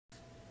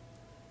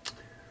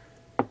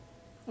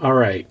All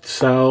right,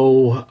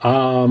 so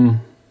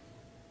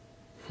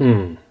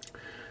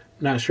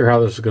not sure how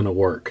this is going to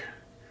work.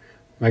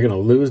 Am I going to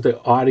lose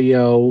the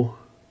audio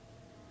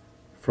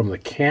from the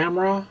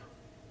camera,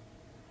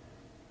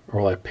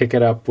 or will I pick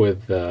it up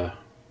with the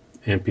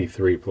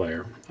MP3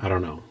 player? I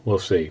don't know. We'll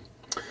see.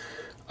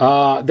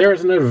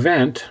 There's an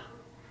event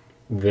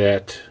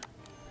that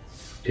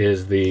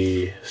is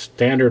the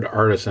standard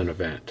Artisan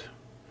event.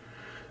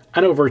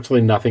 I know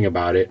virtually nothing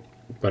about it,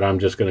 but I'm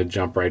just going to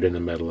jump right in the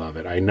middle of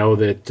it. I know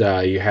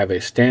that you have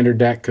a standard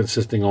deck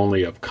consisting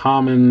only of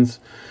commons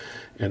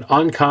and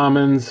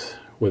uncommons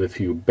with a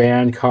few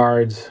banned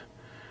cards.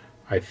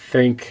 I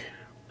think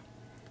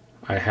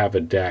I have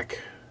a deck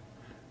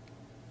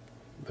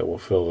that will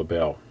fill the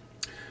bill.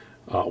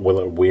 Will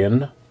it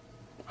win?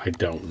 I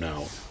don't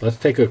know. Let's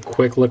take a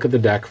quick look at the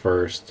deck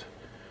first,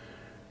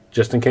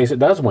 just in case it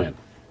does win.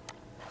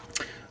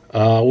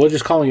 We're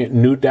just calling it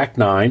New Deck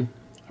 9.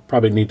 I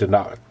probably need to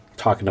not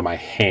talking to my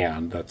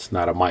hand. That's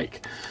not a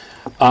mic.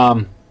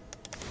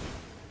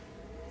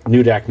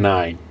 New Deck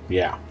 9.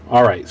 Yeah.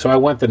 All right. So I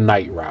went the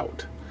knight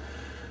route.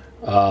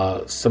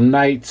 Some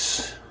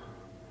knights,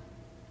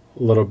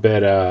 a little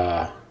bit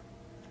of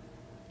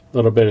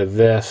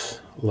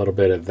this, a little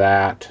bit of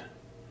that.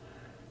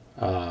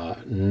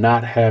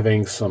 Not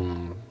having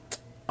some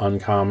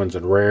uncommons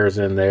and rares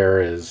in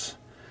there is...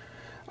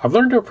 I've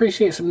learned to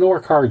appreciate some newer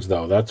cards,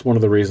 though. That's one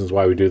of the reasons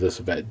why we do this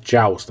event.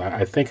 Joust.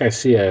 I think I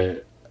see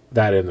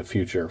that in the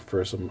future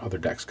for some other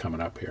decks coming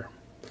up here.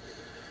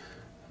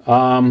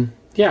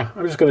 Yeah,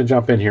 I'm just going to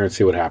jump in here and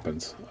see what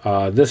happens.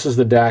 This is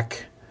the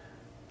deck.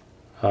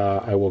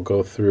 I will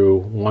go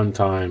through one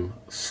time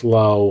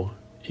slow.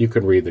 You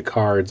can read the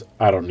cards.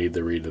 I don't need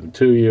to read them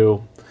to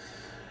you.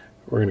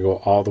 We're going to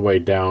go all the way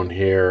down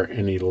here.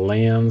 Any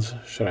lands?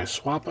 Should I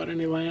swap out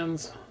any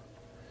lands?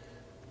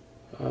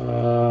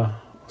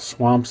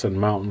 Swamps and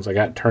mountains. I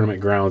got tournament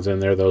grounds in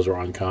there. Those are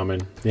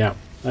uncommon. Yeah,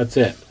 that's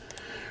it.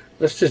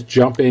 Let's just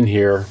jump in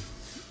here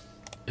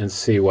and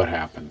see what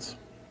happens.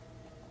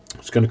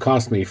 It's going to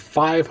cost me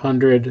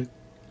 500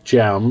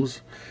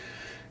 gems,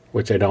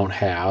 which I don't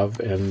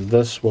have, and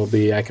this will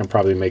be, I can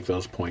probably make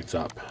those points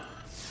up.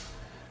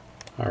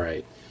 All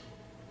right.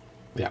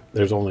 Yeah,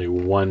 there's only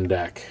one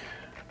deck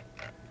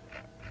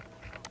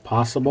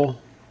possible.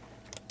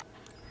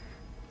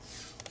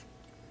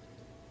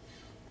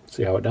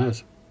 See how it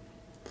does.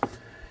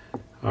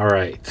 All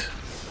right.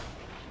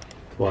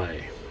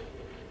 Play.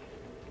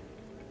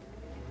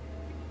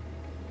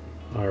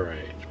 All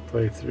right.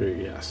 Play through.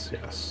 Yes,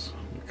 yes.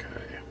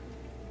 Okay.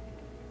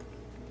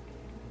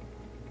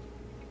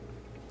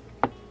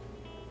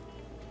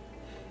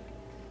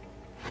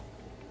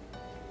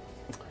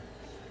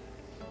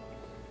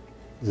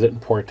 Is it in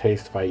poor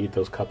taste if I eat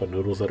those cup of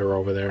noodles that are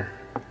over there?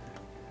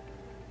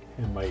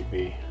 It might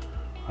be.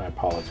 I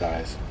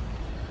apologize.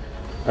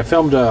 I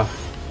filmed a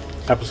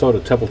episode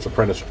of Tibalt's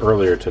Apprentice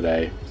earlier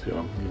today, so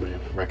you may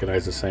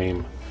recognize the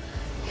same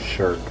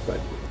shirt, but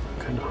I'm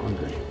kind of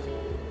hungry.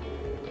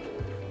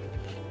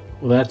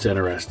 Well, that's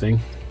interesting.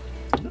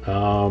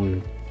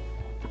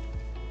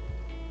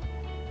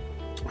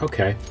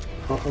 Okay,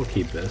 I'll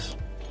keep this.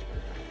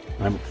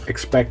 I'm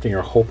expecting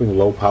or hoping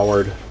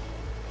low-powered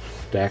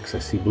decks. I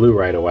see blue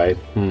right away.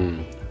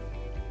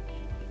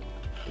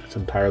 It's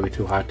entirely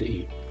too hot to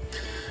eat.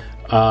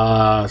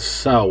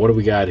 So what do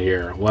we got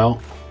here?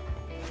 Well,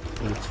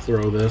 let's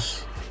throw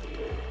this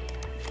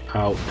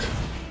out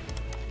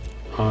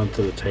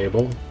onto the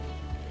table.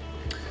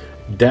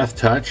 Death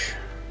Touch,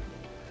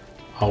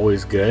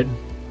 always good.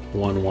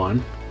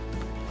 1/1.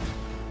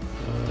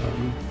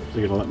 Is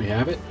he gonna let me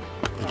have it?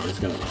 No, he's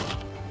gonna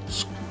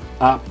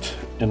opt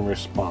in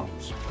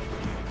response.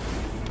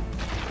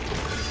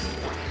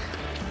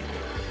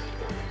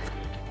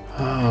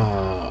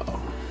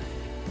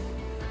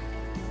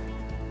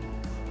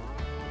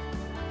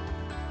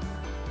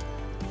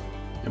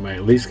 Am I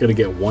at least going to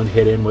get one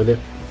hit in with it?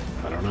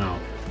 I don't know.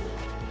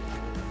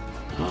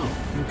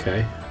 Oh,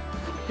 okay.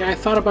 Yeah, I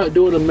thought about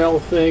doing a mill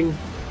thing,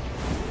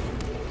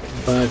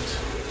 but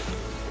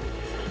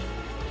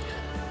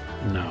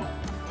no.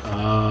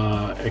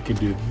 I could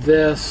do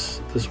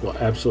this. This will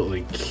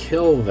absolutely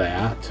kill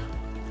that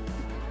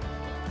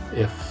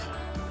if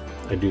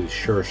I do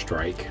Sure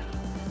Strike.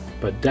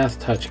 But Death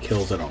Touch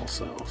kills it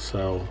also.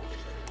 So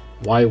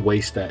why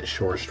waste that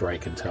Sure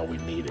Strike until we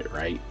need it,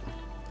 right?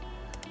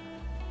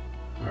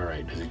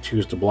 Alright, does he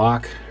choose to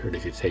block, or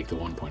does he take the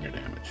 1 point of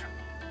damage?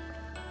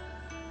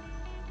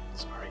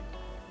 Sorry.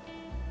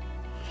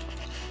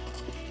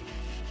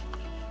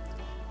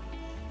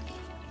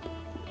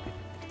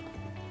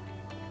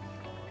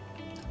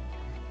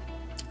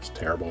 It's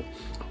terrible.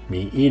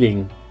 Me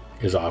eating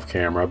is off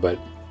camera, but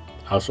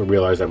I also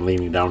realize I'm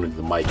leaning down into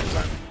the mic as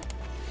I'm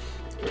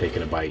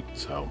taking a bite,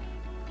 so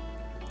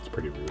it's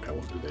pretty rude. I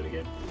won't do that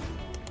again.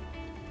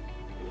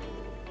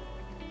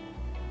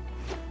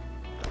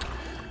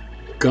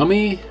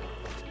 Gummy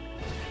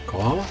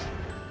koala?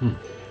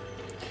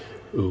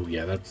 Ooh,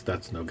 yeah,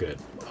 that's no good.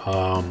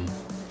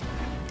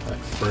 That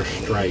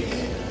first strike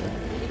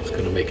is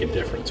going to make a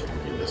difference for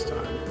me this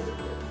time.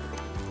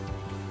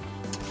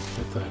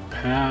 That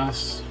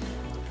pass.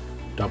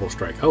 Double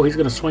strike. Oh, he's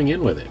going to swing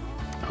in with it.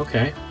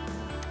 Okay.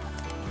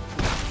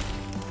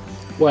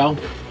 Well,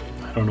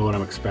 I don't know what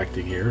I'm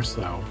expecting here,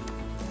 so...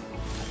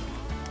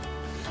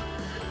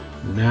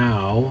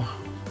 Now...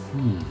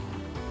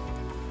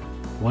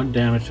 1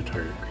 damage to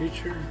target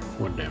creature,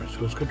 1 damage to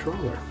his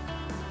controller.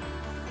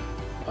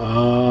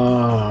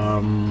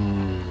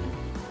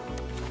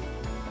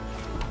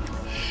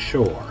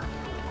 Sure.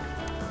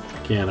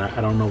 Again,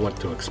 I don't know what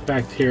to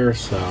expect here,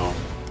 so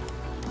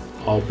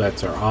all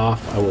bets are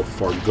off. I will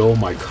forego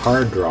my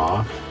card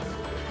draw.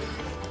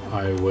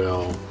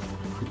 I'm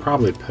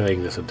probably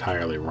playing this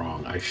entirely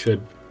wrong. I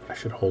should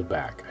hold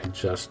back.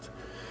 It's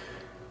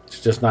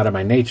just not in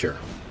my nature.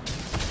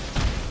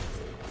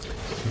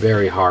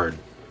 Very hard.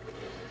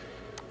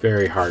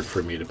 Very hard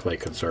for me to play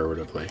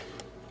conservatively.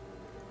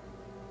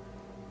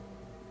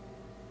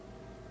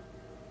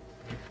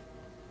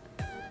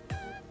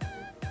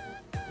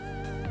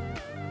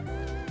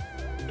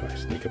 Do I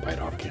sneak a bite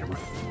off camera?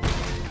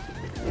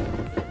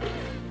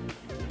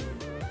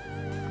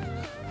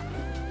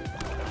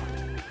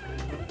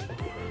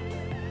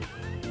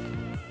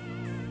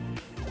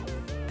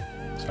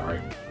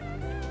 Sorry.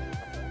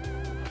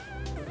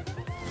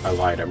 I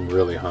lied, I'm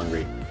really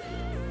hungry.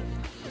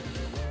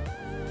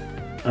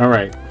 All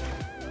right,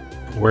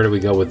 where do we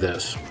go with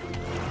this?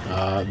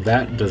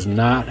 That does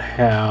not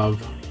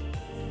have...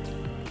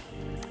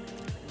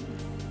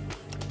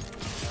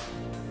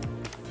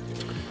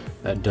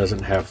 That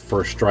doesn't have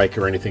first strike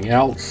or anything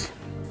else.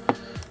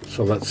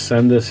 So let's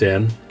send this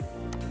in.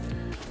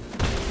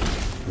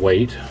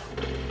 Wait.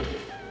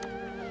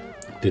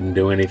 Didn't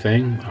do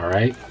anything. All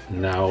right,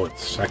 now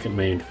it's second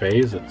main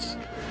phase. It's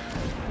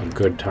a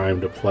good time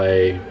to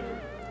play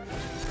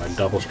a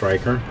double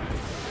striker.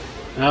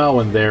 Oh,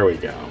 and there we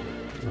go.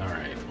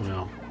 Alright,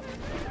 well.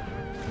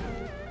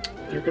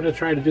 They're going to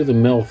try to do the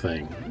mill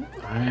thing.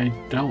 I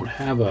don't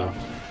have a...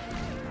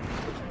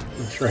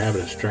 I'm sure I have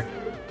a strict...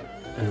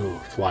 Ooh,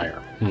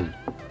 flyer.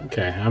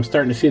 Okay, I'm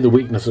starting to see the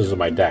weaknesses of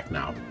my deck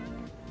now.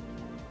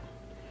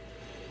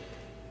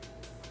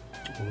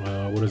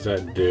 What does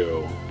that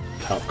do?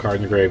 Top card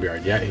in the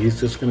graveyard. Yeah,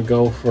 he's just going to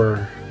go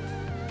for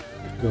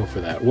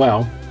that.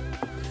 Well,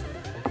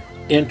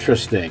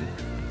 interesting.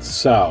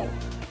 So...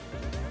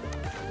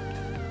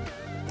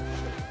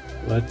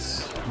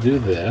 let's do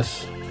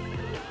this.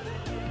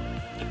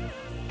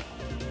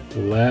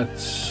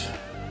 Let's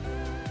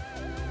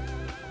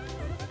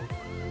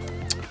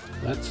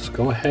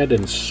go ahead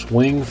and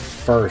swing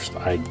first,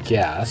 I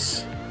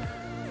guess.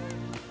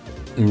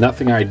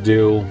 Nothing I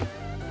do,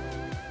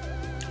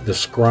 the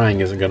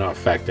scrying isn't going to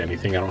affect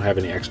anything. I don't have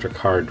any extra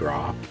card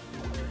draw.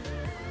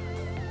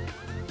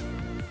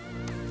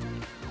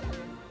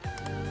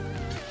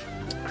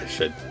 I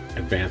should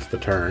advance the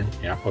turn.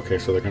 Yeah, okay,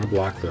 so they're going to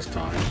block this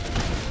time.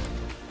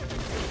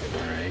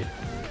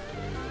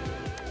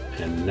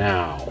 And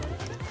now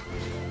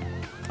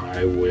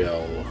I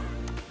will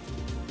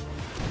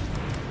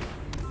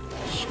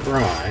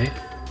scry,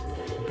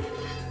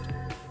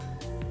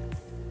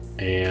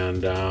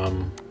 and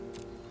I'll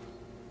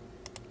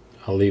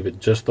leave it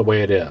just the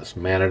way it is.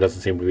 Mana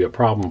doesn't seem to be a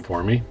problem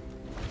for me,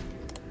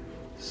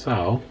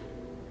 so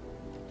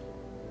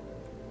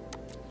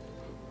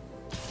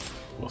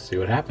we'll see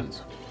what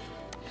happens.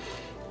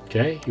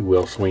 Okay, he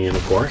will swing in,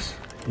 of course.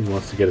 He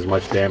wants to get as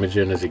much damage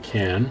in as he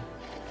can.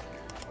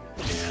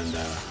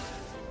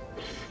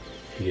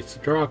 He gets to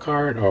draw a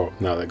card. Oh,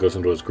 no, that goes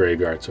into his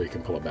graveyard, so he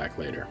can pull it back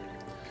later.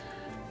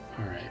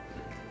 Alright.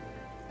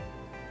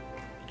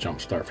 Jump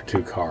start for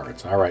 2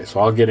 cards. Alright, so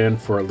I'll get in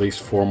for at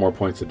least 4 more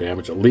points of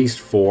damage. At least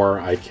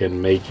 4. I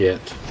can make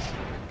it...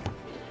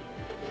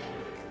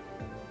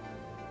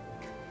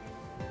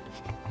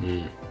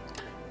 I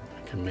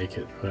can make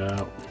it...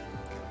 Well...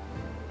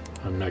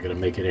 I'm not going to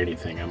make it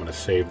anything. I'm going to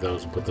save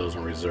those and put those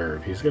in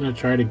reserve. He's going to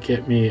try to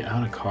get me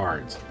out of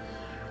cards.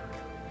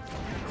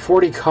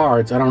 40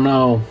 cards, I don't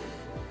know.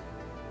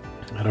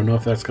 I don't know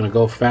if that's going to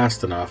go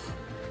fast enough.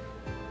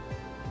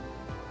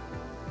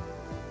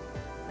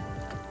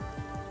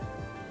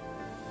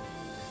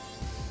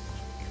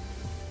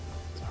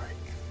 Sorry.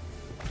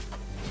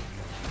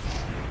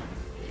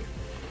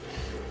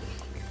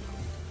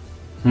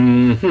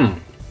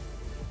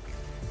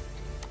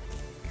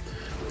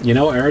 You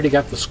know, I already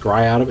got the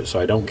scry out of it, so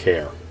I don't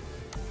care.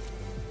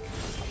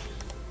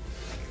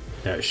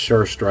 That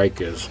sure strike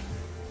is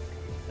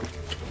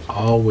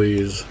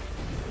always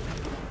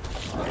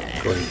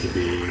going to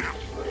be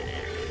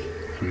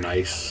a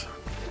nice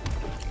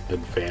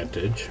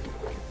advantage.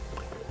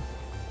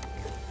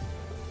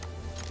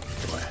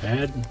 Go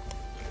ahead,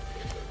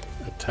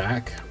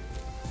 attack,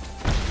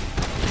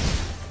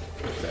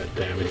 put that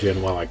damage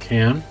in while I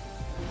can.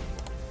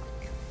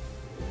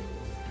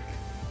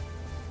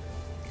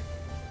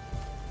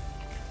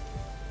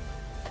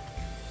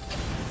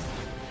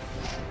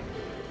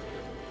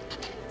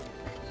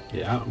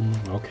 Yeah, I'm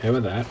okay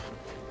with that.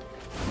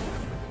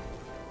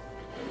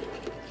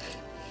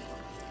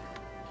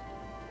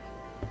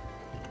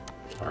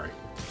 Sorry.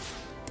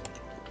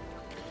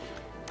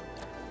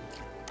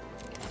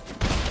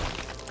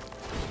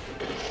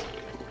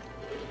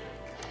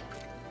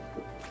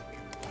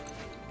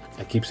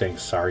 keep saying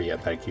sorry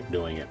yet that I keep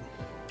doing it.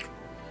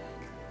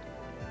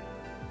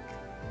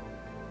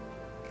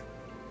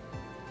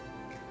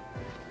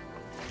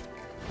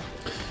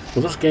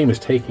 Well, this game is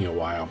taking a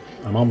while.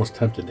 I'm almost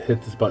tempted to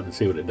hit this button and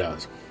see what it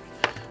does.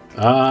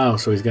 Oh,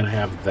 so he's going to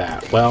have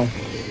that. Well,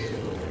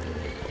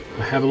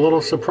 I have a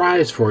little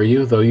surprise for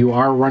you, though you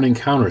are running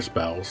counter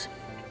spells.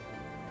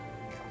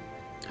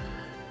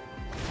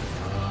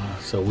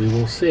 So we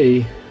will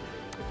see.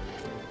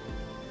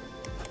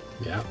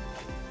 Yep.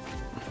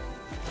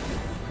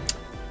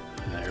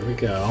 There we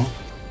go.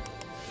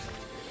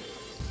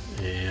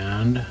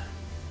 And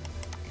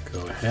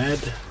go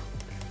ahead.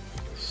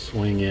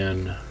 Swing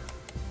in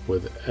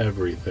with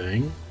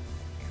everything.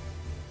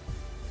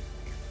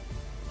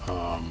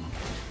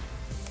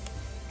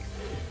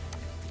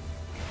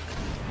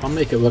 I'll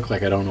make it look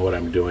like I don't know what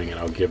I'm doing, and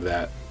I'll give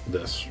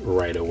this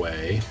right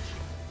away.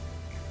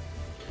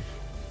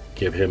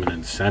 Give him an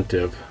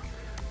incentive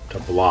to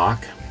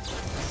block.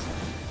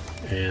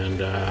 And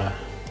there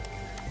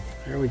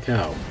we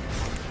go.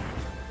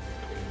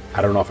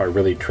 I don't know if I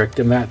really tricked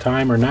him that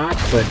time or not,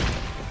 but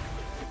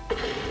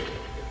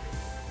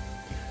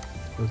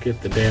we'll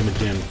get the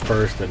damage in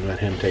first and let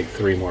him take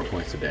 3 more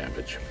points of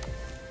damage.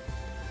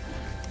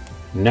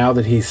 Now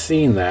that he's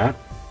seen that,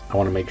 I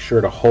want to make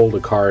sure to hold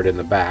a card in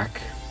the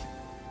back.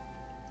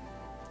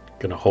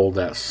 Gonna hold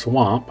that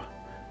swamp.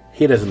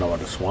 He doesn't know what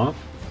a swamp.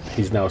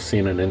 He's now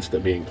seen an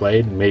instant being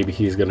played. Maybe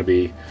he's going to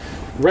be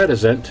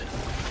reticent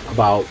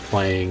about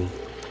playing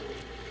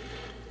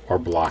or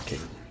blocking.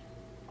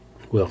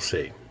 We'll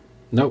see.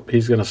 Nope,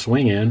 he's going to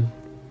swing in.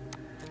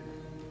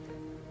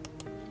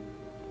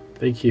 I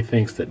think he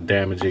thinks that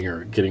damaging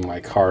or getting my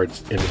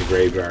cards into the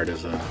graveyard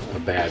is a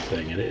bad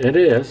thing. And it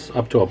is,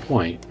 up to a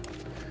point.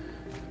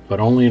 But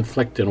only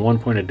inflicting 1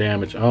 point of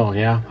damage. Oh,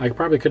 yeah, I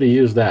probably could have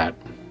used that.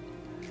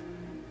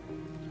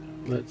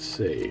 Let's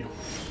see.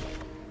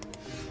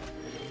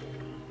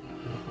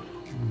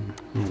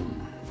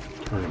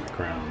 Turnip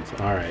crowns.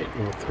 Alright,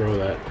 we'll throw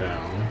that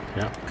down.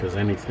 Yep, because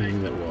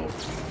anything that will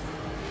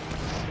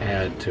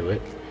add to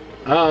it.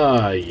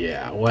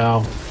 Yeah,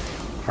 well,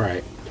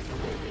 alright.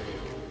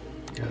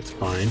 That's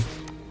fine.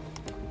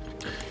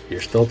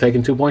 You're still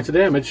taking 2 points of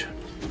damage.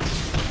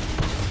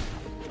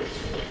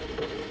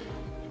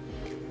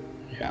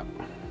 Yeah.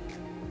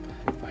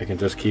 I can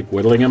just keep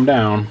whittling him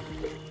down.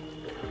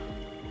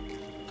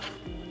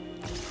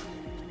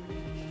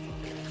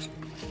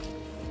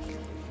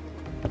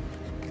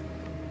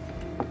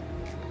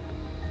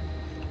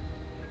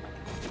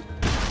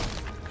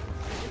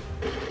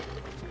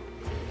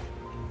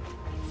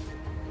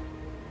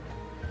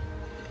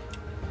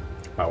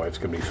 My wife's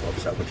going to be so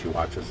upset when she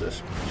watches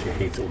this. She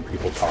hates it when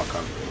people talk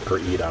on or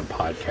eat on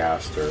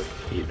podcasts or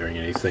eat during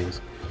any of these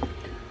things.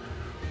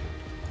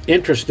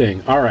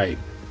 Interesting. All right.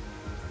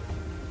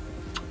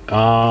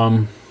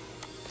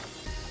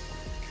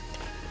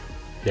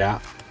 Yeah.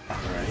 All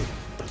right.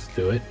 Let's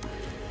do it.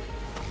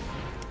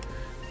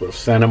 We'll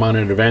send him on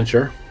an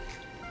adventure.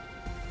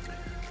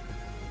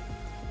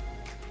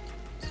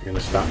 Is he going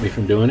to stop me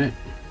from doing it?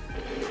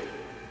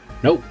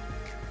 Nope.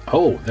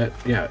 Oh, that,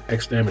 yeah,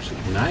 X damage.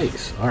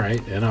 Nice. All right,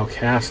 and I'll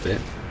cast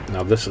it.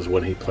 Now this is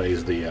when he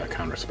plays the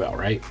counter spell,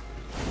 right?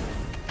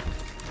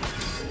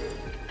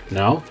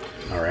 No?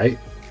 All right.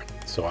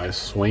 So I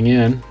swing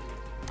in.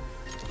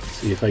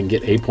 See if I can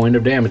get a point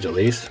of damage at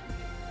least.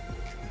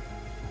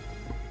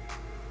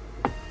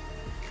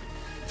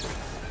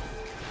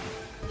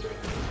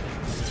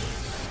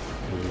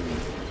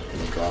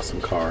 Gonna draw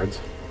some cards.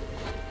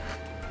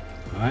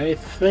 I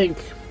think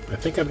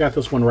I've got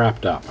this one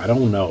wrapped up. I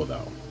don't know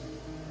though.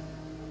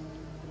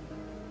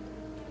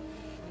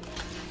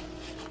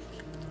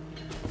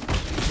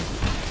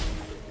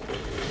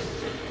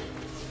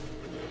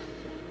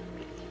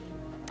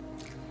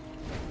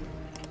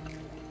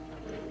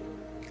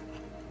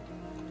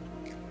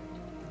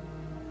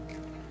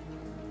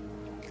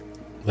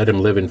 Let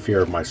him live in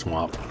fear of my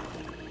swamp.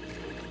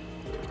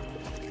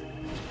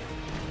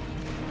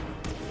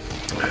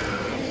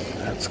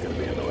 That's going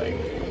to be annoying.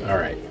 All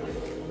right.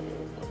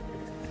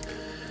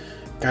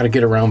 Got to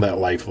get around that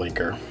life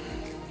linker.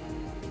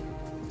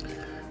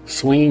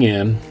 Swinging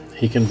in,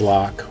 he can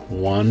block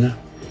 1,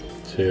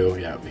 2.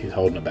 Yeah, he's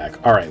holding it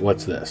back. All right,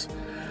 what's this?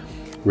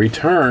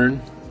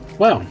 Return.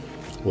 Well,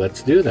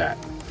 let's do that.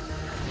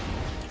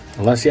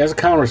 Unless he has a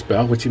counter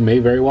spell, which he may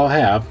very well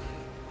have.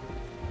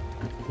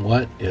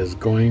 What is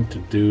going to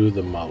do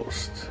the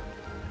most?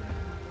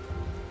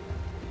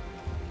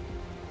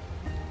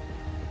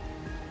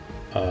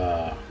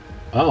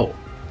 Oh,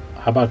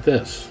 how about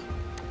this?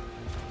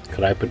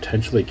 Could I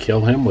potentially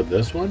kill him with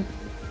this one?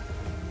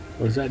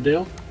 What does that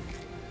do?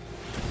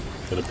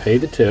 Gonna pay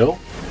the 2.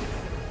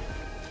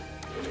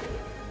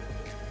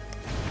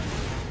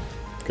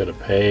 Gonna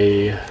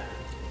pay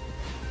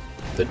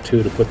the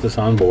 2 to put this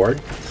on board.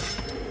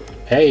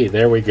 Hey,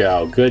 there we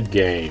go. Good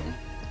game.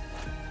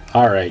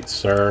 All right,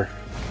 sir.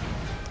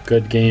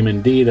 Good game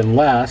indeed,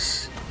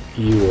 unless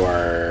you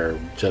are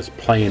just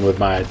toying with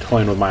my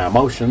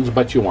emotions,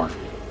 but you weren't.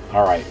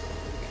 All right.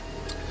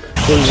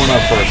 We won our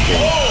first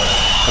game.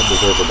 That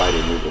deserves a bite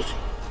of noodles.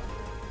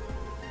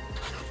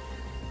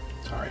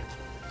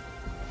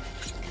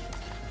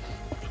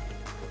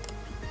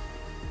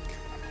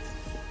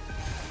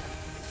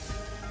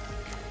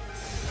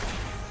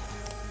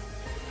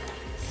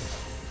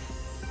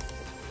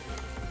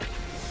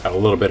 Got a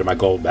little bit of my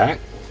gold back.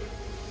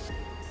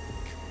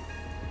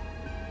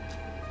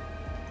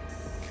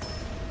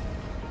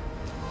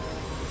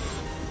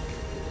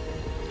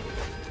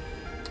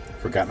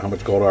 Forgotten how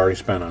much gold I already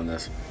spent on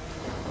this.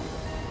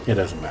 It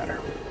doesn't matter.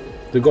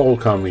 The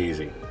gold comes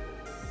easy.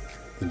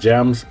 The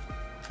gems,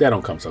 they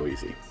don't come so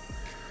easy.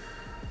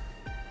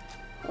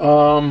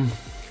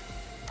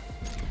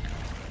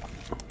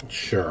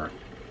 Sure.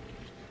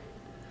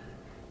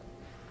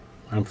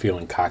 I'm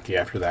feeling cocky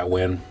after that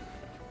win.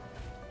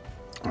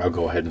 I'll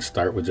go ahead and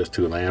start with just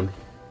 2 land.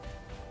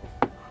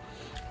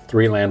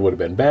 3 land would have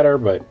been better,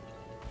 but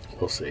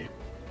we'll see.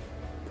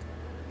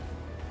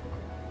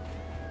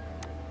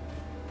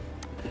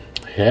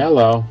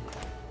 Hello.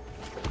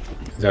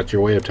 Is that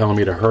your way of telling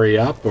me to hurry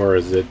up, or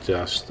is it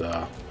just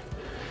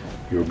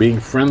you're being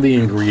friendly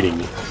and greeting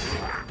me?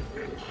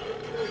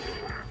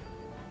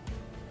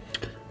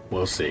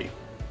 We'll see.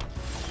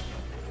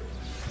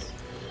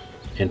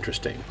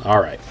 Interesting. All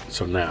right,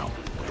 so now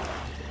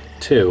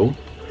 2,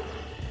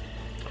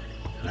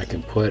 and I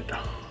can put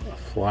a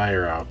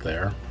flyer out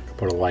there,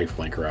 put a life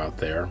linker out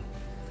there.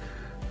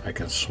 I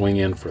can swing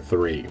in for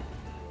 3.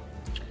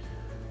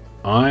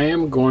 I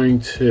am going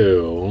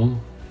to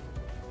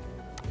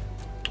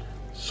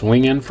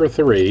swing in for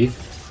 3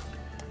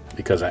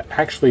 because I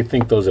actually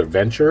think those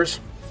adventures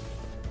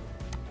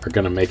are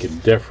going to make a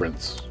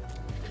difference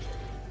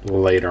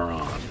later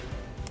on.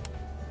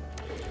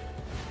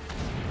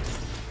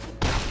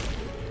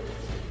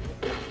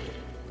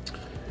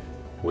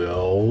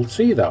 We'll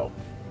see, though.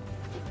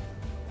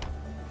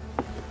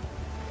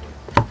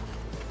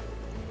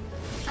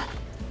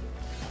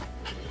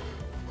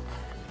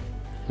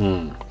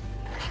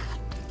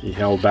 He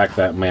held back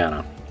that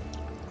mana.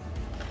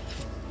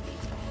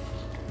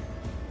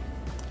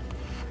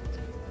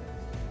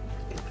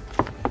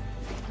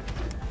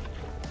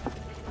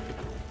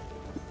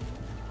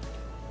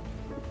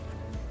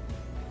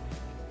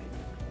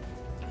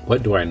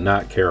 What do I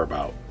not care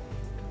about?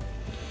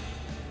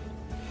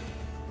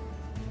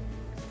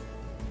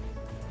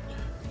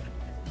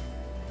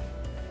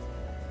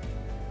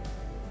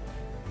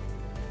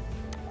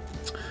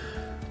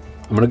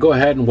 I'm going to go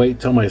ahead and wait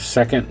till my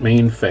second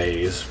main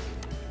phase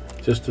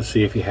just to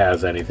see if he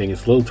has anything.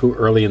 It's a little too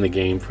early in the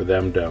game for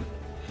them to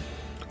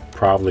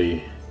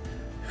probably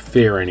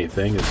fear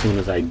anything. As soon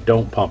as I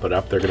don't pump it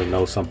up, they're going to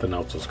know something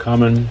else is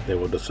coming. They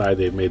will decide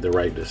they've made the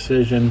right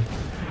decision.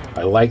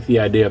 I like the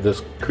idea of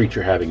this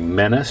creature having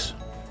menace,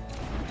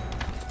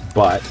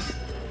 but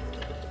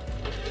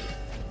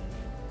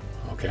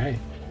okay.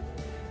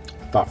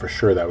 I thought for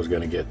sure that was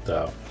going to get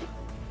thought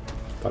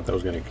that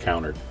was going to get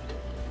countered.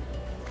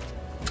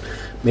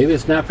 Maybe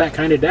it's not that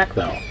kind of deck,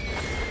 though.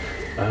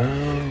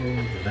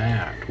 Oh,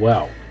 that.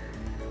 Well,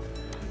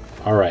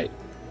 all right.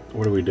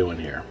 What are we doing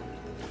here?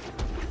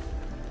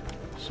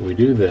 So we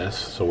do this.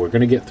 So we're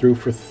going to get through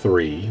for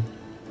 3.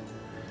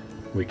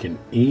 We can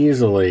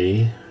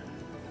easily...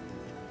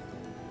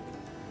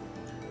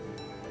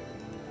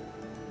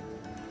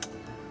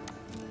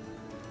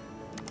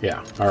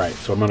 Yeah, all right.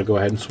 So I'm going to go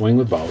ahead and swing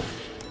with both.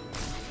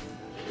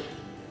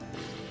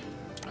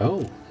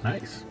 Oh,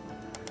 nice.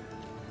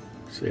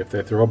 See if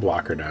they throw a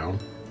blocker down.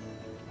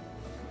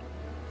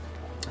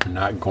 I'm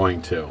not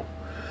going to.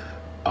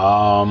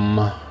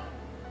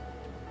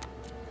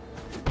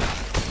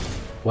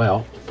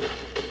 Well,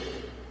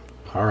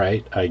 all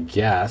right, I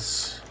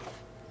guess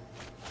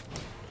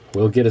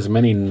we'll get as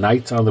many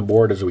knights on the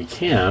board as we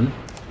can,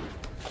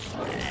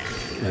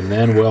 and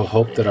then we'll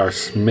hope that our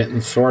smitten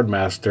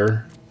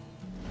swordmaster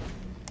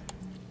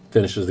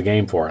finishes the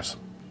game for us.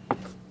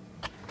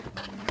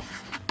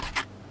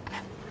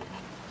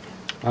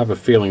 I have a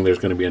feeling there's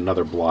going to be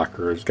another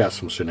blocker. It's got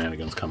some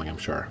shenanigans coming, I'm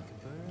sure.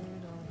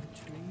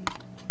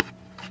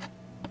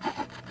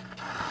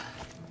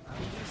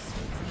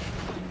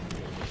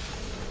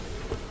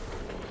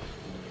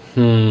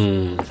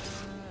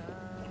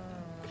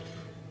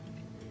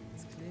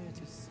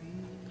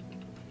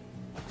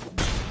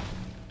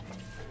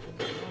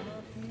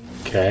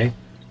 Okay.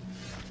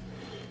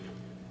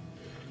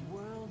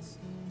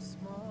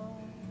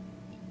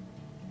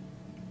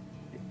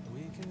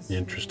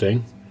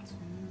 Interesting.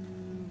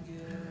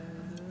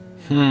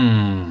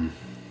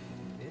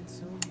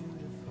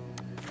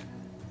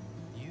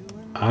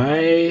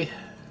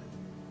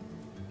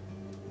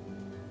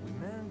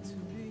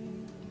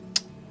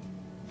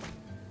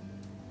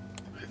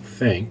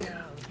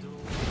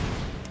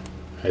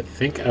 I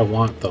think I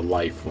want the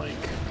life link.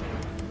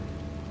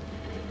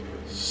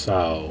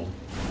 So,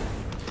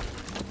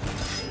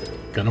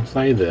 gonna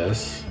play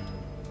this.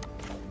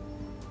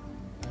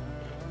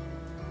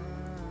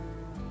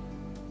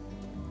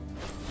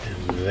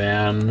 And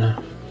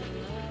then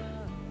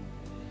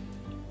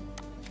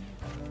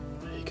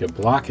he could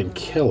block and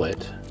kill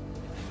it.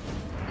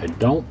 I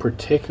don't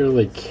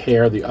particularly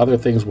care. The other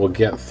things we'll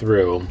get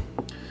through.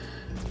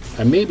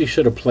 I maybe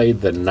should have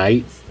played the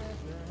knight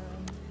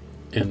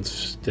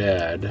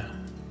instead.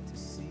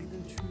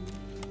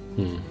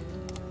 Yeah,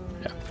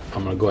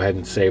 I'm gonna go ahead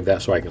and save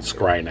that so I can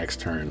scry next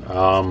turn.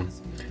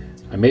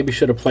 I maybe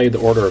should have played the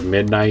Order of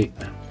Midnight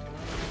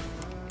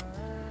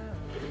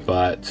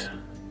but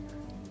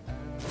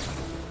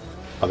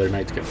other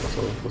knights get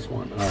 +1.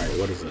 Alright,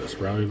 what is this?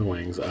 Rally the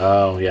wings.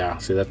 Oh, yeah.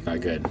 See, that's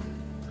not good.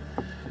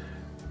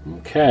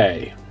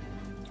 Okay.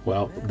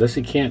 Well, this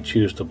he can't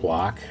choose to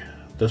block.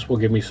 This will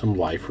give me some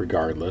life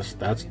regardless.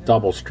 That's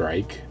double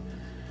strike.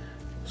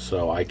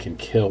 So I can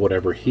kill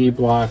whatever he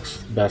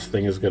blocks. Best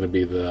thing is going to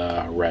be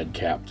the red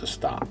cap to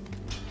stop.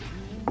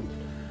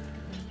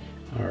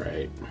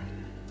 Alright.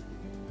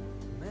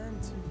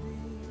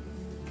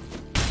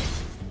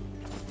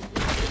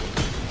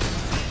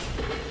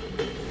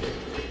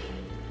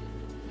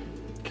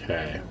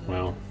 Okay,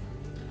 well,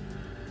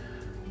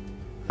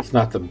 it's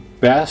not the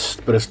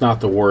best, but it's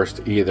not the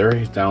worst either.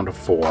 He's down to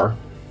 4.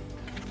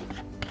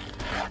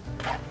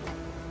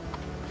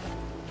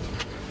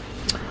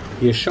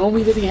 He has shown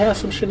me that he has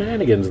some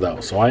shenanigans, though,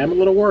 so I am a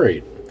little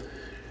worried.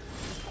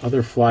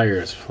 Other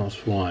flyers,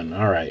 +1.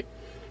 Alright.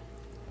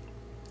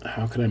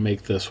 How can I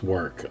make this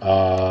work?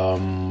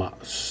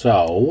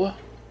 So,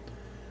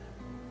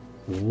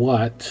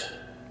 what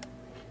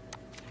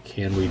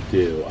can we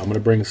do? I'm going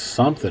to bring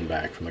something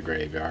back from the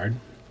graveyard.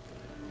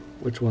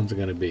 Which one's it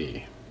going to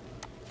be?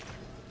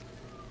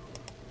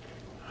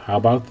 How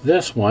about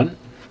this one?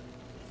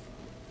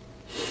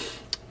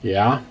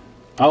 Yeah.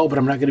 Oh, but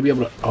I'm not going to be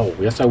able to... Oh,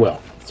 yes, I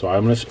will. So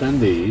I'm going to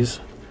spend these.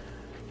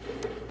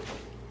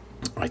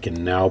 I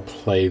can now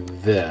play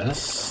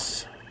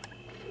this.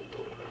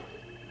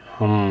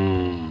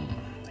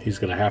 He's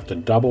going to have to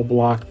double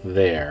block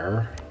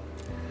there.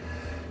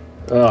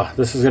 Ugh,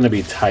 this is going to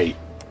be tight.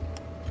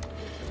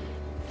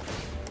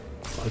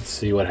 Let's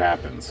see what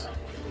happens.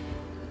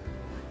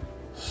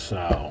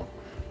 So,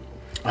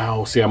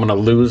 oh, see, I'm going to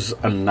lose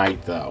a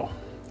knight, though.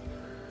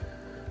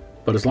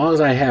 But as long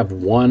as I have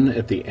 1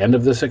 at the end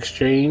of this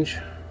exchange,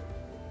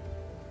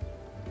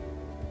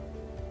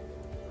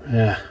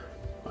 I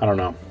don't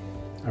know.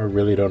 I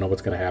really don't know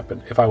what's going to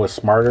happen. If I was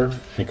smarter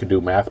and could do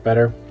math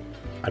better,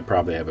 I'd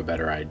probably have a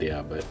better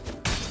idea, but...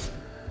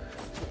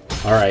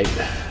 Alright.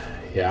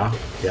 Yeah.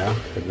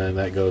 And then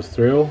that goes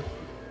through,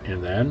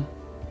 and then...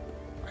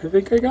 I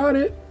think I got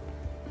it.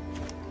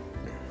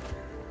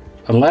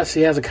 Unless he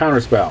has a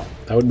counterspell.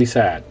 That would be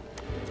sad.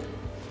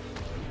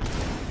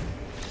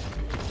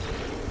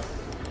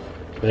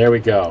 There we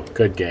go.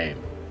 Good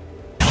game.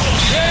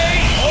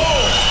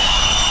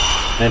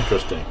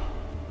 Interesting.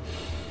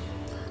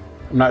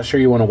 I'm not sure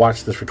you want to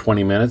watch this for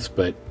 20 minutes,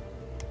 but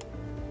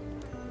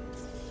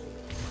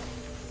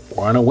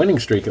we're on a winning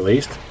streak at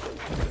least.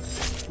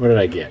 What did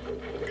I get?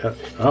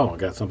 I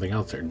got something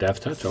else there. Death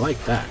Touch. I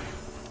like that.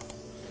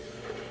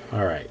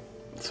 Alright,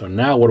 so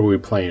now what are we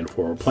playing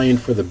for? We're playing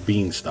for the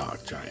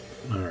Beanstalk Giant.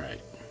 Alright.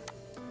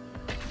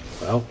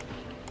 Well,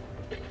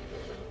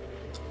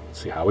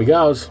 let's see how he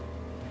goes.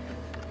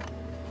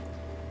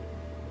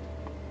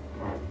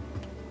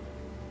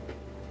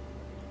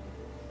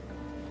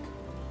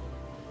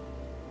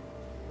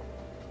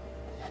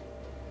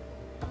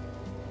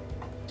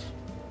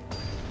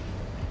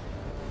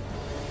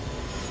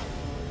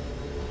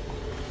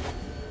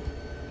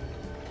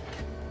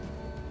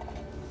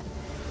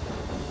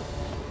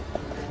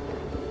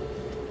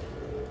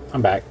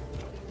 I'm back.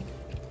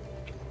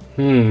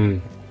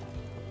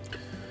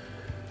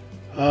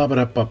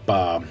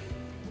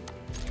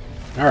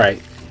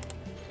 Alright.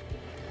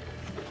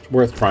 It's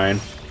worth trying.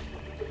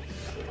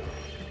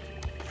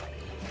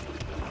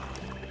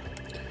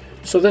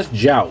 So this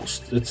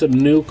Joust, it's a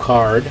new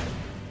card.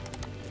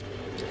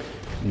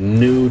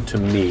 New to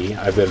me.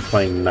 I've been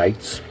playing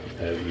Knights,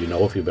 as you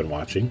know if you've been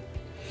watching.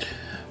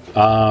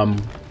 But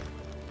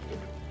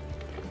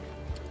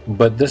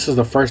this is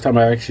the first time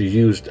I've actually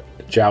used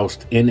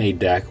Joust in a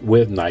deck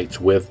with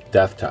Knights with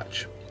Death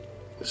Touch.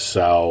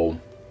 So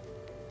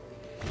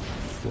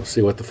we'll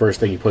see what the first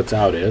thing he puts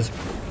out is.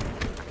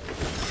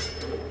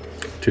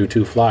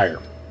 2/2 flyer.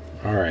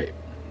 Alright.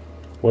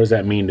 What does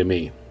that mean to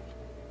me?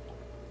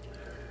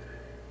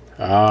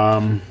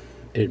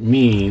 It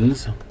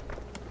means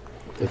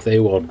that they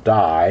will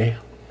die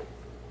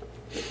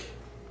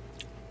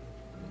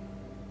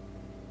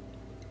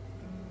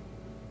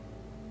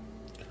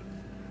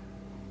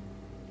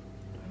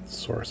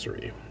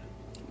sorcery.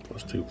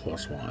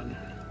 +2/+1.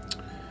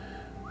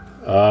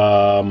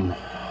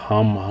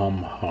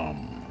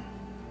 Hum.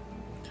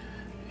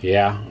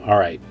 Yeah,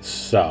 alright,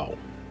 so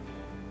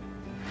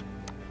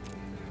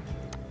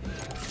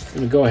I'm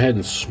going to go ahead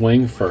and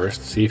swing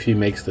first, see if he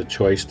makes the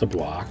choice to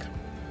block.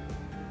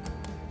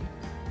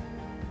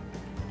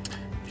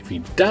 If he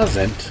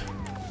doesn't,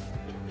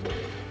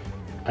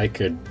 I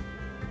could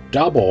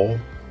double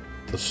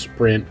the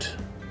sprint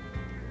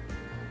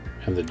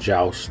and the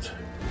Joust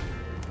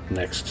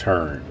next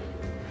turn.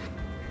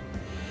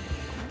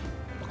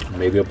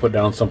 Maybe I'll put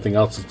down something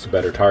else that's a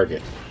better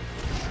target.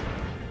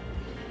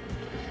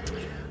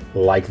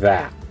 Like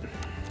that.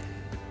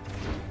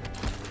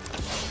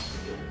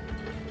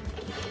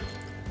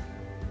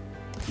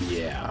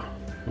 Yeah.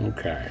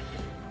 Okay.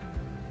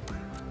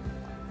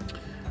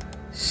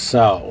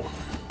 So,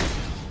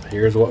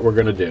 here's what we're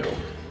going to do.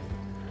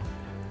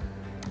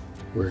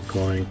 We're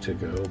going to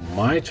go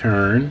my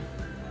turn.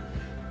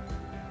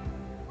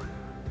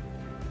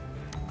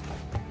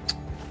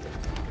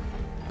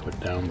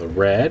 down the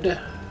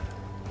red.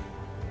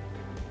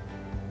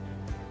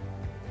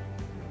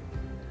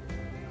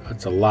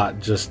 That's a lot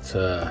just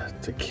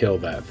to kill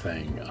that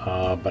thing.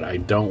 But I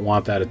don't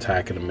want that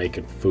attacking and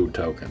making food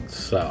tokens,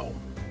 so.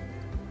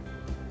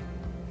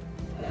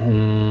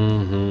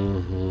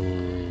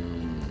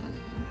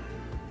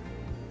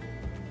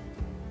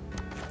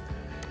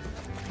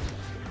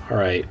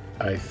 Alright,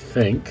 I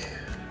think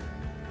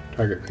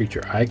target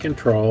creature I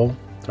control,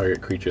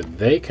 target creature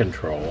they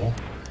control,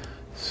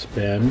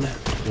 spend.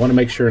 I want to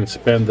make sure and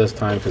spend this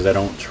time because I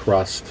don't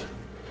trust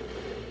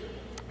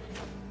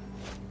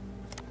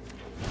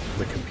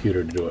the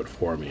computer to do it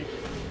for me.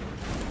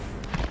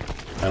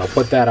 And I'll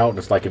put that out and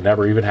it's like it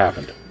never even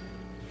happened.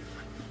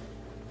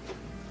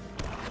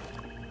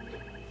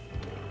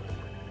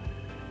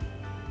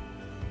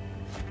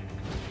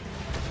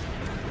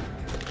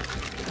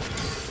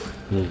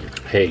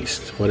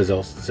 Haste. What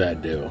else does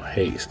that do?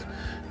 Haste.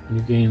 When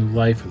you gain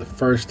life for the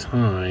first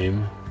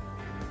time,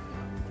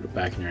 put it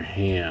back in your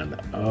hand.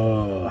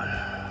 Oh.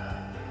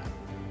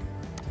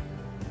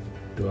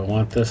 Do I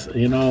want this?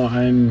 You know,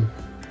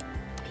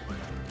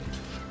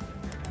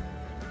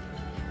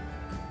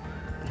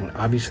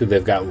 obviously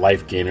they've got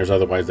life gainers,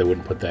 otherwise they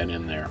wouldn't put that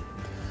in there.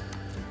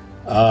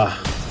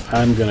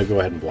 I'm going to go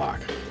ahead and block.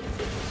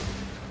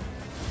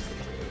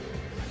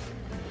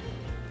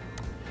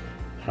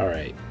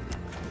 Alright.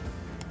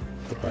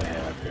 What do I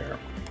have here?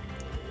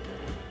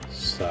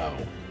 So,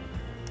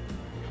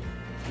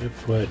 I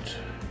put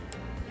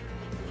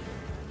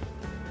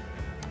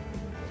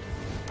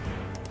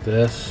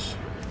this,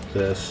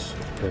 this,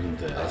 and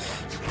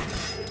this.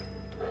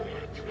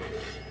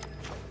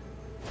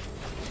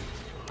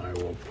 I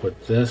will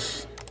put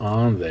this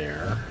on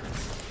there.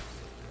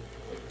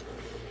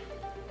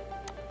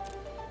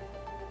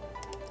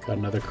 Got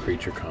another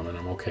creature coming.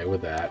 I'm okay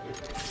with that.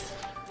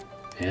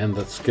 And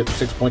let's get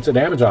 6 points of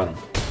damage on him.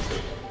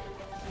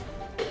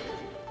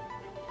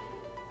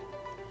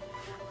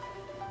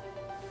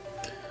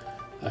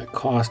 That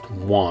cost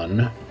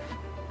 1.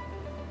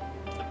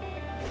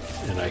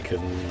 And I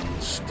can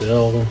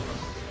still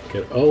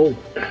get... Oh,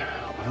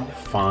 well,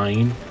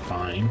 fine,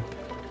 fine.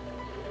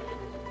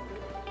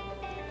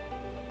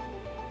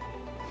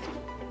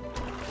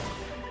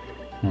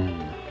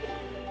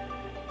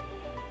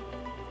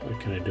 What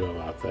can I do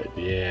about that?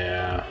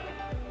 Yeah.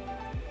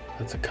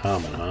 That's a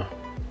common, huh?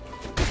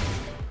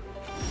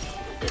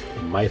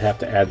 I might have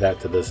to add that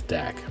to this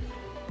deck.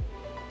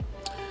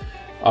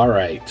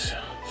 Alright,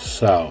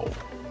 so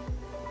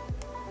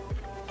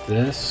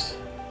this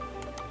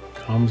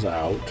comes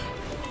out.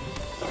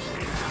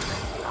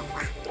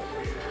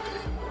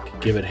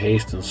 Give it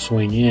haste and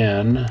swing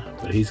in,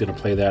 but he's going to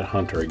play that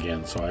hunter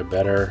again, so I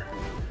better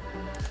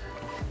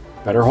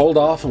hold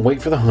off and wait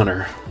for the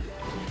hunter.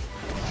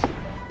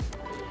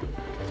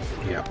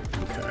 Yep,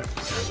 okay,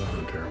 there's a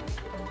hunter.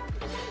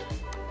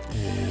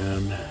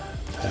 And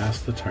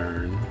pass the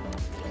turn.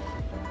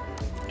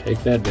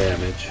 Take that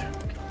damage.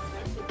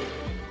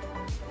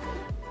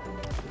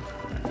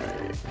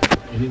 Alright.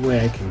 Any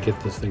way I can get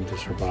this thing to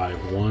survive?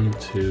 1,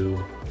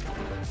 2.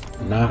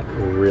 Not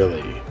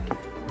really.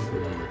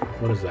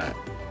 What is that?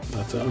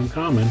 That's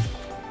uncommon.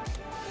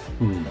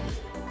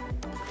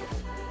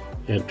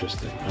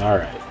 Interesting.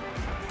 Alright.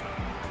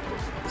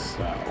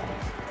 So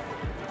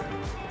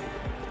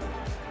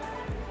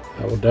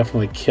that will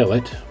definitely kill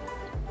it.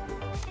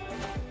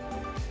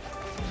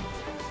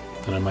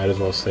 And I might as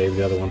well save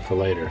the other one for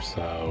later,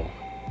 so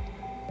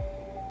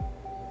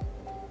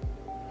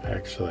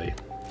actually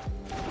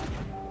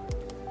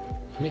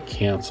let me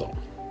cancel.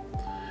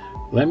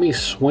 Let me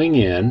swing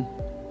in,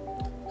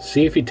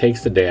 see if he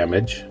takes the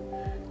damage,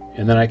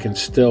 and then I can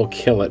still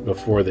kill it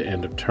before the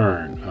end of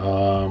turn.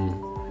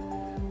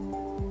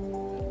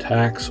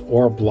 Attacks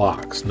or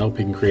blocks. Nope,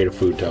 he can create a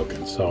food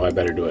token, so I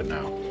better do it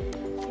now.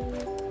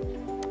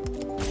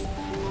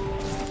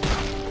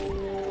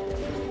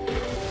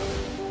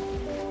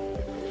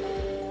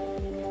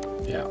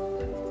 Yeah.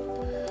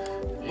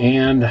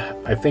 And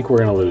I think we're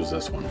going to lose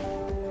this one.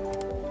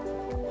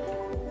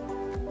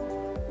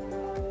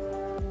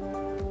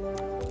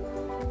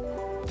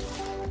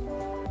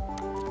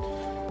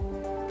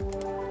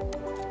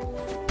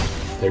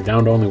 They're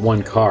down to only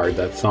one card.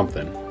 That's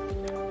something.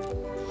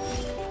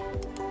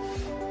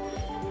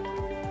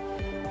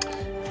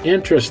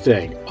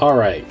 Interesting. All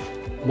right.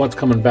 What's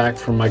coming back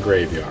from my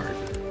graveyard?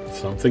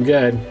 Something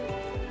good.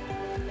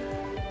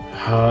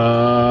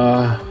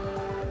 I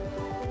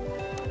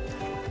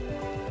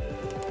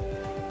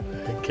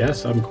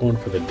guess I'm going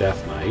for the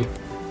Death Knight.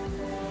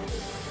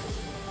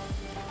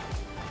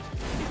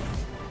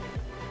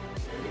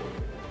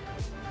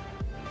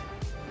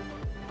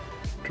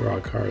 Draw a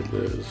card,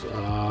 lose.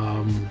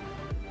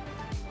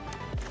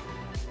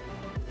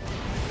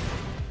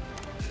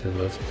 And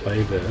let's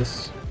play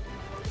this.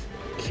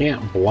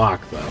 Can't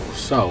block though,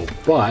 so,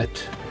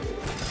 but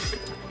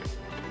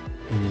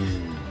I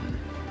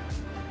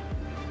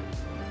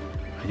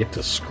get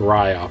to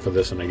scry off of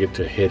this and I get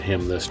to hit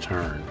him this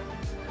turn.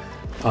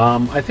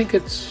 I think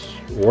it's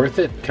worth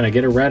it. Can I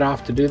get a red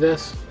off to do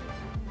this?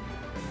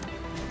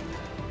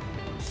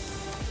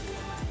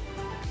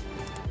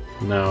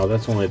 No,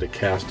 that's only to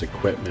cast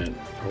equipment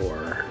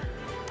or...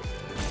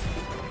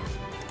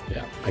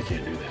 Yeah, I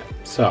can't do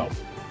that. So,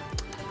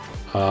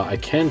 I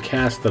can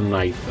cast the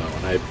Knight, though,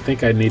 and I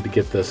think I need to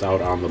get this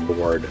out on the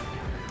board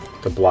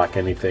to block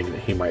anything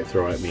that he might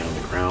throw at me on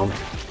the ground.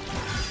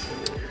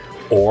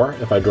 Or,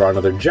 if I draw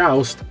another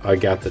Joust, I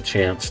got the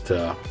chance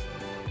to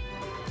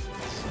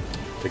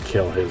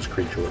kill his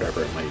creature,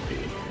 whatever it might be.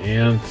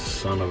 And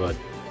son of a...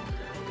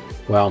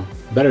 Well,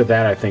 better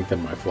that, I think,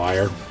 than my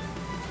flyer.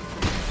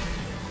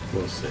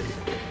 We'll see.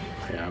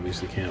 I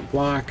obviously can't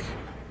block.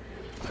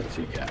 What's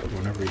he got?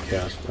 Whenever he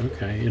casts...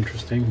 Okay,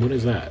 interesting. What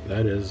is that?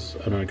 That is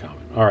an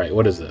uncommon. Alright,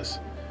 what is this?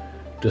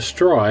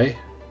 Destroy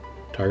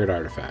target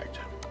artifact.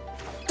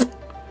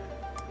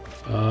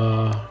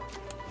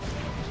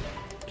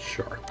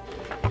 Sure.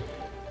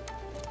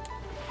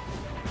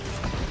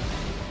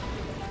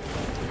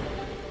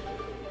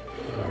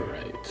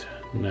 Alright,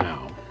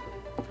 now...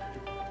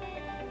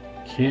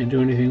 Can't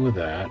do anything with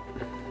that.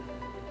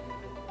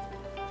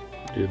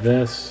 Do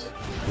this,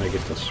 and I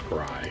get to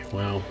scry.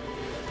 Well,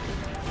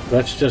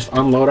 let's just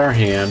unload our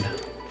hand.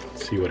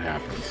 See what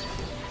happens.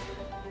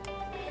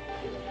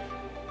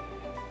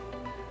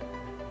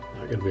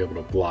 Not going to be able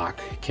to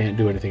block. Can't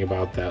do anything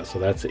about that, so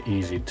that's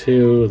easy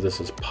too. This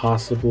is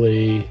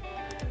possibly...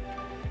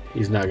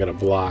 He's not going to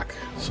block,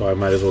 so I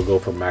might as well go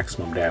for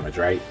maximum damage,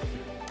 right?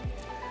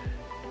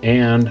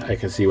 And I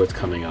can see what's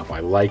coming up. I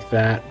like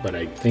that, but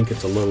I think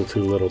it's a little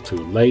too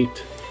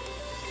late.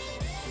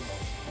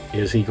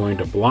 Is he going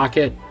to block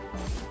it?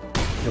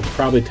 He'll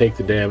probably take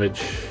the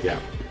damage, yeah.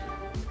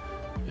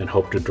 And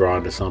hope to draw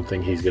into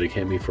something. He's going to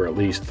hit me for at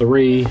least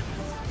 3.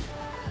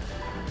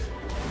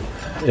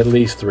 At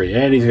least 3.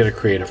 And he's going to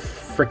create a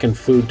frickin'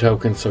 food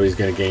token, so he's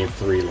going to gain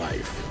 3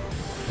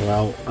 life.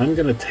 Well, I'm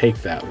going to take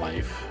that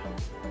life.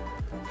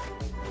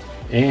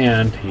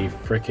 And he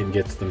frickin'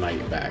 gets the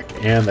Knight back.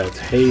 And that's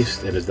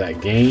haste. It is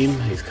that game.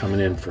 He's coming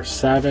in for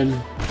 7.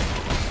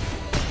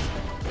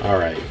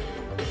 Alright.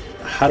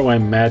 How do I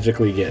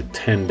magically get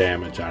 10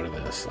 damage out of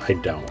this? I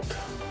don't.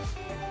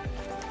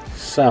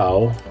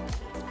 So,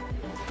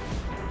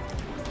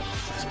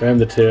 spend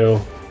the 2.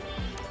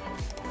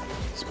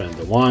 Spend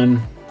the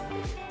 1.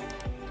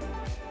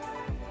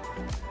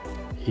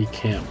 He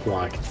can't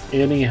block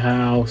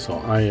anyhow, so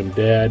I am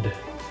dead.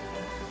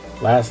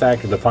 Last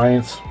act of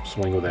defiance.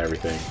 Swing with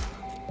everything.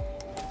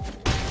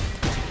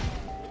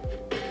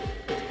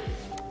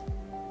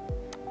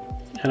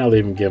 And I'll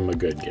even give him a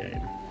good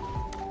game.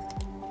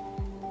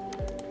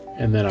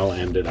 And then I'll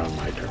end it on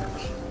my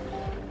terms.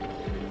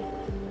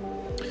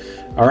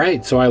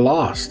 Alright, so I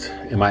lost.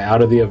 Am I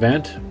out of the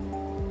event?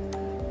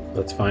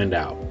 Let's find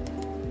out.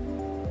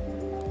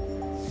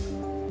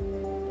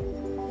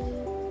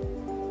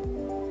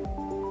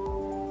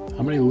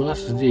 How many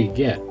losses do you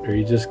get? Or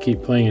you just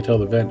keep playing until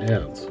the event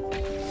ends?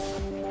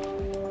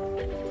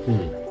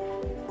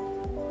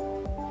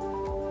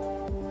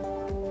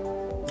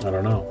 I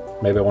don't know.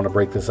 Maybe I want to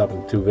break this up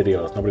into 2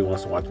 videos. Nobody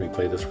wants to watch me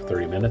play this for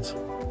 30 minutes.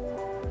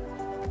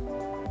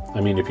 I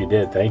mean, if you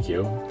did, thank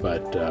you.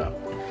 But,